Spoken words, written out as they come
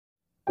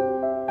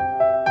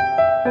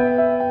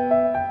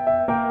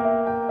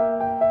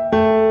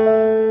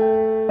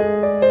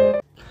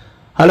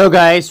Hello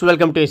guys,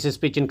 welcome to SS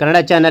Speech in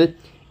Kannada channel.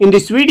 In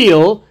this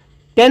video,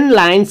 10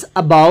 lines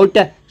about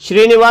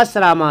Srinivas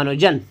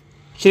Ramanujan.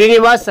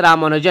 Srinivas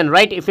Ramanujan,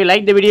 right? If you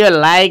like the video,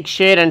 like,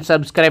 share and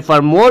subscribe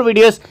for more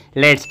videos.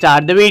 Let's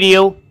start the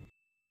video.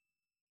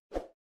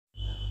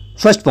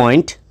 First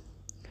point,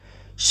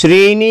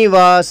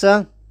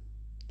 Srinivasa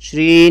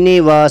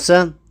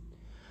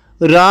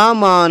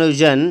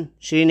Ramanujan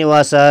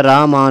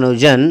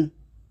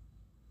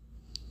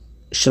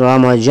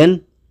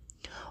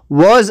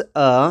was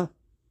a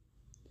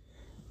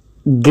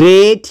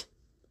great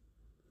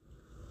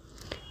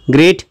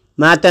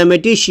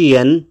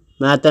mathematician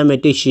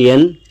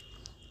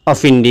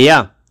of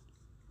India.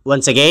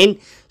 Once again,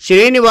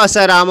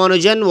 Srinivasa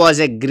Ramanujan was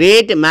a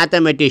great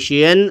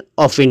mathematician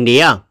of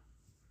India.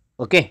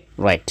 Okay,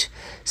 right.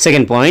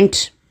 Second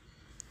point,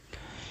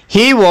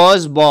 he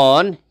was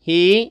born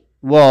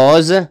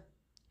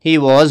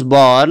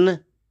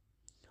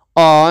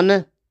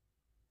on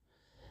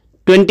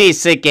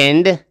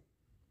 22nd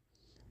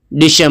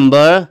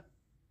December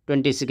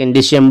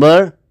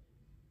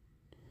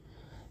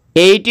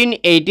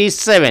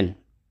 1887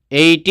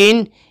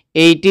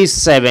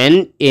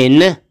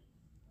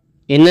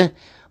 in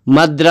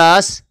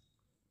Madras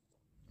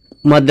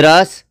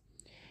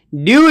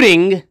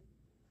during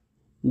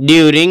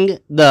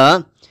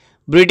the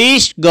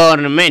British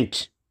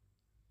government.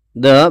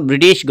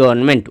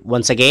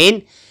 Once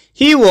again,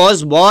 he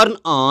was born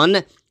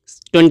on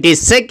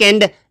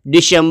 22nd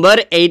December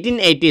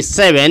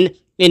 1887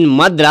 in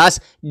Madras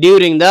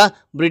during the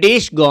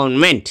British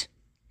government.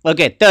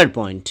 Okay, third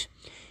point.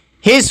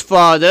 His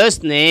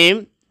father's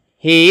name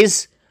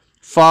was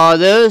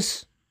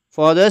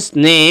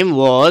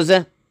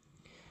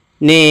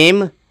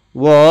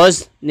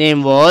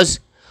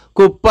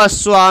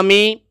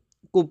Kuppaswamy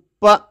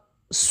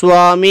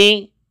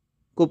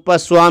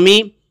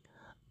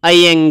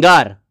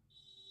Iyengar.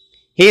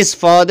 His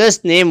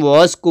father's name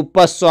was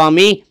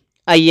Kuppaswamy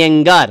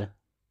Iyengar.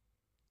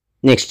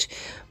 Next,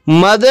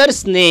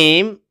 mother's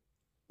name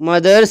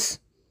was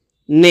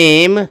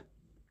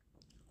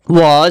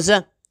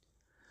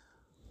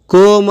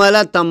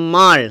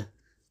Komalatammal.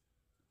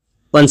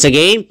 Once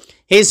again,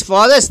 his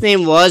father's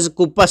name was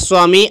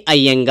Kuppaswamy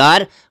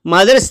Iyengar.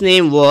 Mother's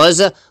name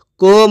was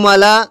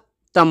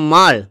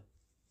Komalatammal.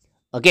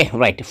 Okay,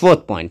 right.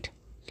 Fourth point.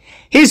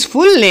 His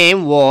full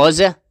name was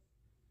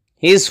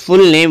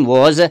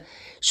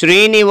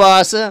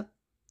Srinivas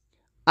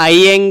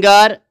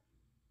Iyengar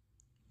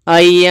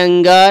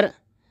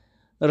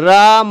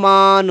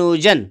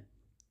Ramanujan.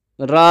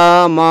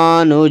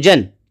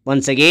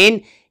 Once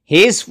again,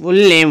 his full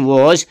name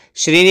was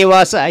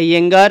Srinivas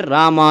Iyengar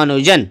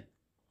Ramanujan.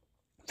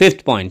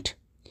 Fifth point,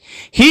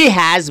 he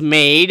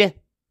made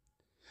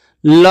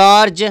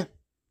large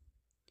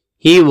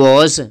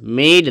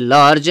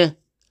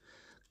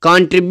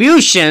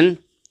contribution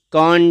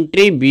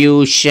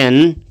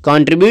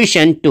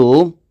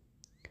to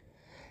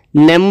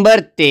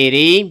number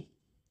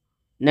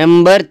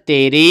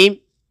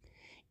theory,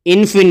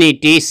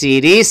 infinity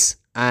series,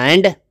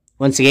 and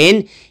once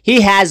again, he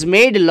has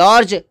made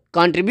large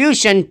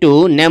contribution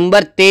to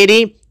number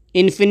theory,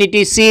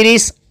 infinity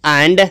series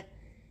and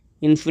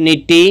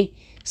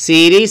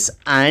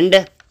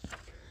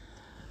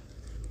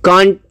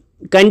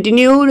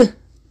continued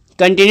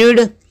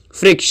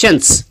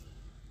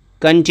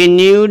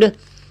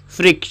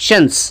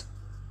frictions.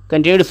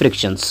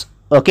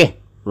 Okay,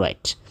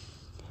 right.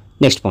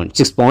 Next point,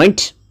 sixth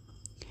point.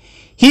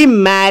 He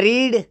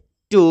married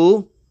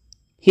to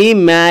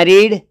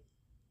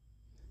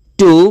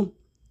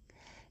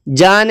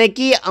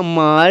Janaki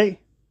Ammal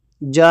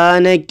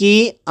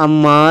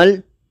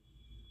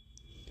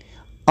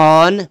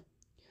on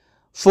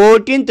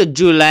 14th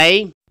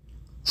July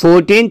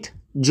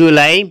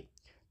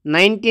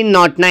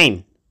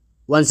 1909.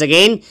 Once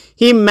again,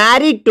 he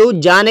married to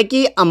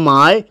Janaki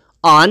Ammal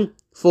on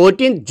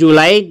 14th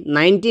July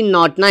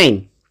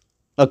 1909.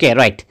 Okay,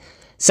 right.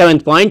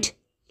 Seventh point.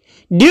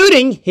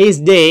 During his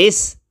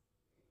days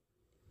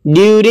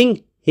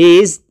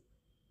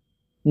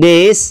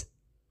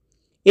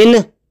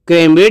in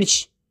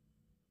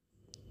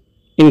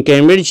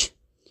Cambridge,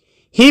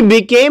 he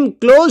became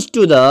close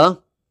to the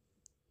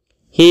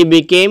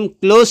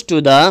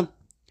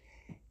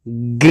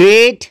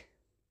great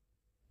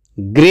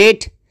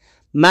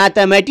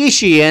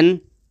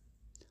mathematician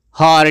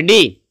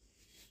Hardy.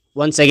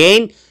 Once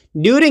again,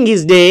 during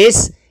his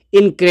days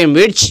in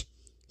Cambridge,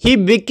 he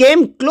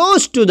became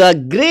close to the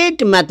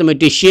great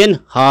mathematician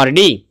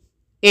Hardy.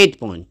 Eighth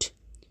point.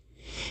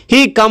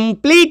 He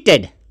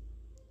completed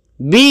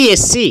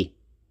BSc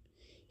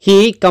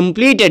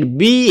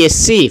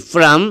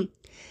from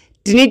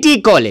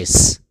Trinity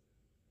College,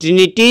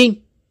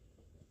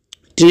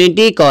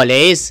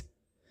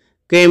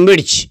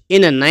 Cambridge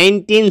in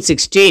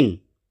 1916.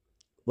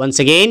 Once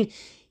again,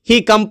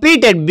 he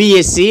completed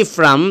BSc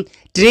from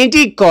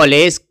Trinity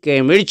College,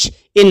 Cambridge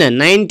in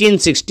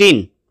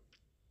 1916.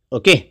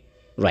 Okay,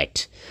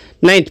 right.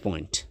 Ninth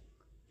point.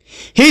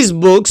 His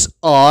books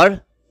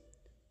are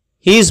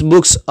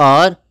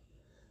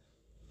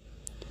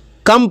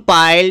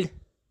compiled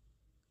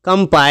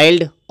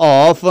compiled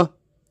of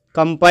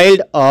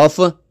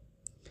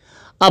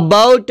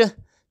about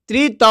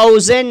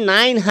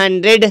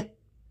 3900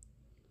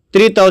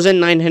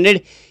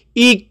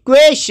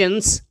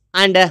 equations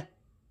and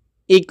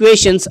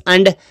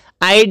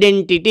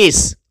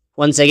identities.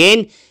 Once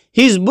again,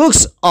 his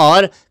books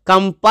are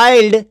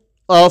compiled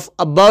of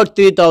about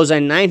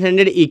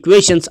 3900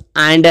 equations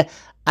and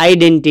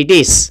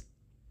identities.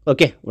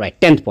 Okay, right.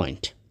 10th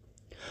point.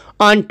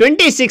 On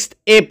 26th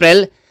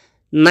April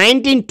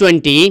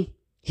 1920,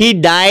 he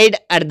died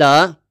at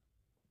the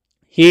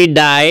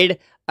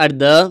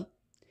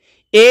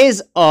age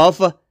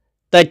of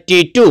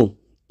 32.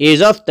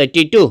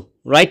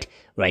 Right.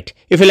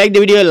 If you like the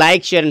video,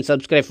 like, share and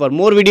subscribe for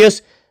more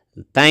videos.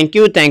 Thank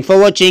you. Thanks for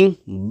watching.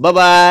 Bye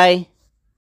bye.